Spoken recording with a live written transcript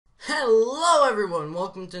Hello everyone,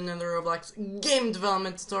 welcome to another Roblox game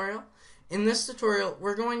development tutorial. In this tutorial,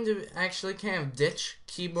 we're going to actually kind of ditch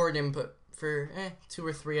keyboard input for 2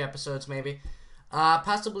 or 3 episodes maybe.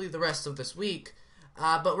 Possibly the rest of this week.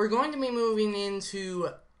 But we're going to be moving into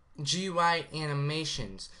GUI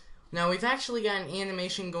animations. Now we've actually got an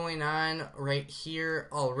animation going on right here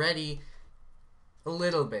already a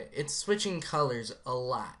little bit. It's switching colors a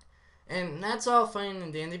lot. And that's all fine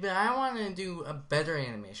and dandy, but I want to do a better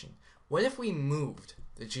animation. What if we moved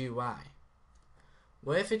the GUI?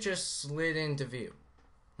 What if it just slid into view?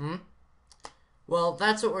 Well,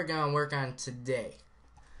 that's what we're going to work on today.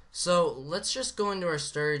 So let's just go into our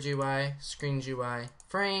Star GUI, Screen GUI,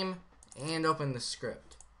 Frame, and open the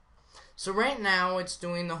script. So right now it's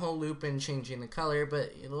doing the whole loop and changing the color,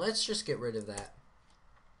 but let's just get rid of that.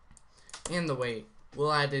 And the weight.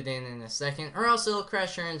 We'll add it in a second, or else it'll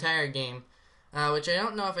crash your entire game. Which I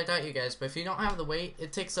don't know if I taught you guys, but if you don't have the weight,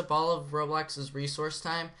 it takes up all of Roblox's resource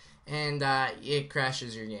time, and it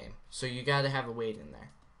crashes your game. So you gotta have a weight in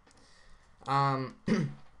there.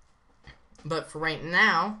 But for right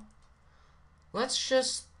now, let's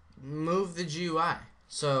just move the GUI.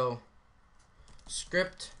 So,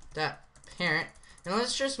 script.parent, and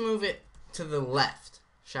let's just move it to the left,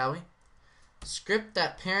 shall we?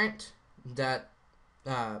 Script.parent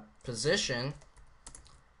position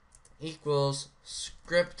equals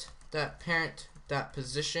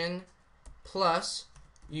script.parent.position plus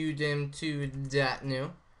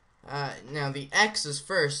udim2.new. Now the X is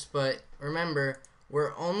first, but remember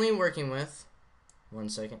we're only working with, one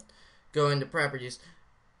second, go into properties,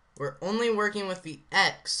 we're only working with the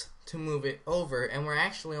X to move it over, and we're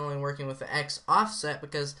actually only working with the X offset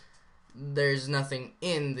because there's nothing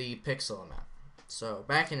in the pixel amount. So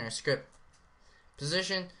back in our script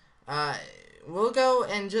position, we'll go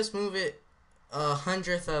and just move it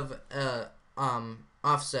 1/100th of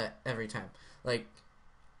offset every time, like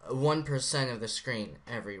 1% of the screen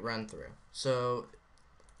every run through. So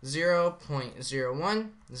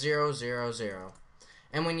 0.01000.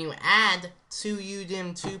 And when you add 2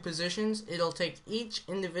 udim2 positions, it'll take each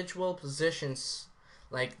individual positions,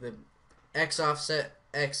 like the X offset,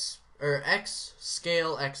 X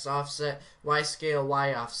scale, X offset, Y scale,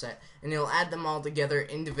 Y offset, and it'll add them all together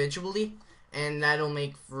individually, and that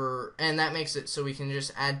makes it so we can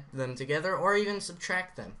just add them together or even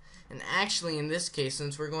subtract them. And actually in this case,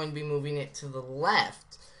 since we're going to be moving it to the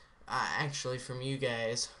left, actually from you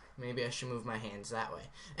guys, maybe I should move my hands that way.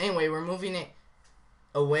 Anyway, we're moving it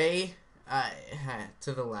away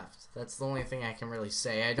to the left. That's the only thing I can really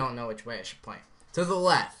say. I don't know which way I should point. To the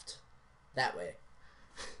left. That way.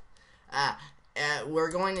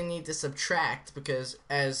 We're going to need to subtract because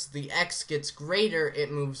as the X gets greater,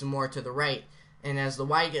 it moves more to the right, and as the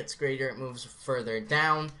Y gets greater, it moves further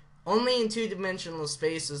down. Only in 2-dimensional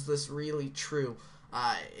space is this really true.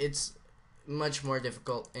 It's much more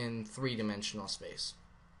difficult in 3-dimensional space.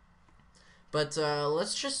 But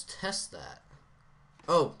let's just test that.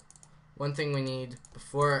 Oh, one thing we need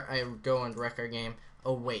before I go and wreck our game,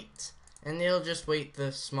 a wait. And it'll just wait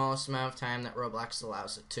the smallest amount of time that Roblox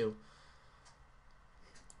allows it to.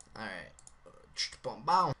 Alright.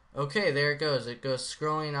 Okay, there it goes. It goes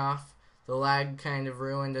scrolling off. The lag kind of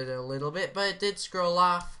ruined it a little bit, but it did scroll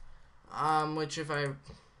off. Which if I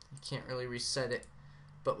can't really reset it.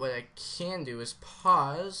 But what I can do is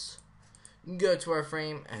pause. Go to our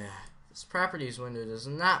frame. This properties window does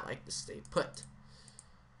not like to stay put.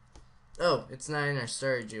 Oh, it's not in our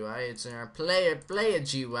Star GUI. It's in our player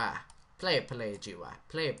GUI. Player GUI.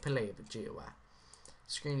 Player GUI.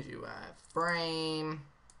 Screen GUI. Frame.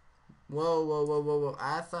 Whoa.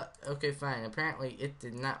 I thought, okay, fine. Apparently it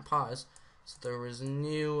did not pause. So there was a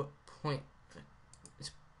new point.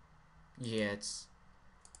 Yeah, it's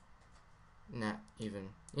not even.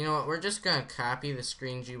 You know what? We're just going to copy the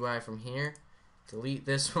screen GUI from here. Delete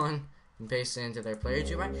this one. And paste it into their player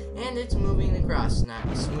GUI. And it's moving across.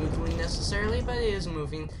 Not smoothly necessarily, but it is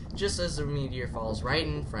moving just as the meteor falls right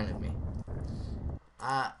in front of me.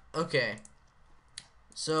 Okay.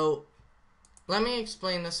 So, let me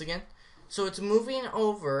explain this again. So it's moving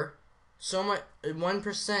over so much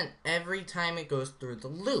 1% every time it goes through the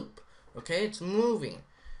loop. Okay, it's moving.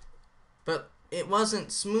 But it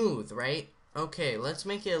wasn't smooth, right? Okay, let's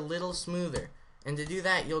make it a little smoother. And to do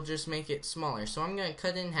that, you'll just make it smaller. So I'm going to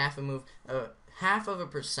cut in half and move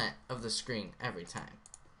 0.5% of the screen every time.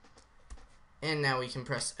 And now we can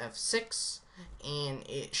press F6. And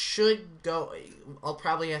it should go. I'll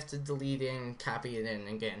probably have to delete it and copy it in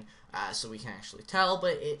again so we can actually tell,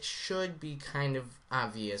 but it should be kind of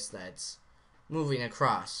obvious that it's moving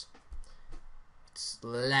across. It's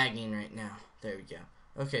lagging right now. There we go.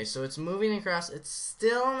 Okay, so it's moving across. It's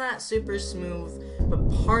still not super smooth,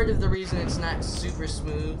 but part of the reason it's not super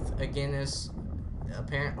smooth, again, is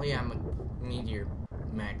apparently I'm a meteor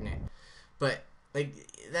magnet. But, like,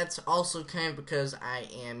 that's also kind of because I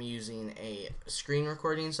am using a screen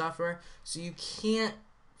recording software, so you can't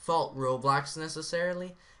fault Roblox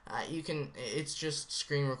necessarily. It's just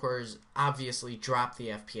screen recorders obviously drop the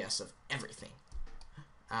FPS of everything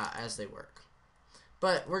as they work.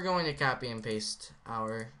 But we're going to copy and paste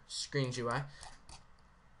our screen GUI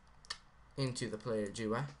into the player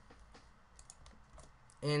GUI.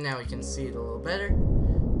 And now we can see it a little better.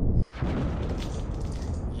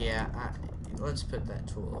 Yeah, let's put that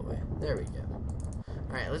tool away. There we go.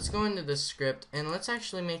 Alright, let's go into the script and let's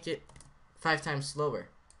actually make it 5 times slower.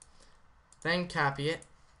 Then copy it,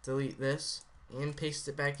 delete this, and paste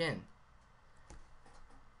it back in.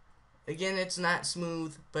 Again, it's not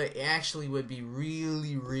smooth, but it actually would be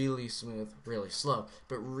really, really smooth, really slow,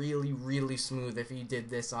 but really, really smooth if you did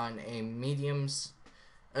this on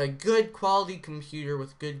a good quality computer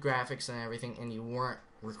with good graphics and everything, and you weren't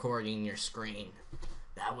recording your screen.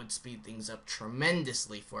 That would speed things up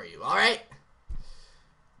tremendously for you, alright?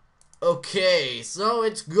 Okay, so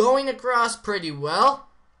it's going across pretty well.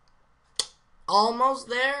 Almost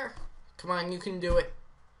there. Come on, you can do it.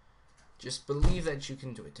 Just believe that you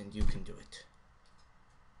can do it, and you can do it.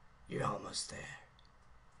 You're almost there.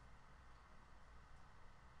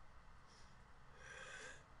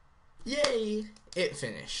 Yay! It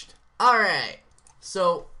finished. Alright,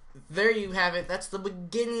 so there you have it. That's the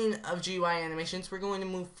beginning of GUI animations. We're going to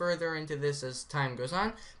move further into this as time goes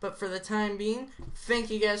on. But for the time being,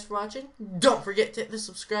 thank you guys for watching. Don't forget to hit the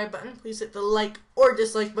subscribe button. Please hit the like or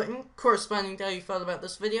dislike button corresponding to how you felt about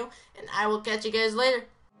this video. And I will catch you guys later.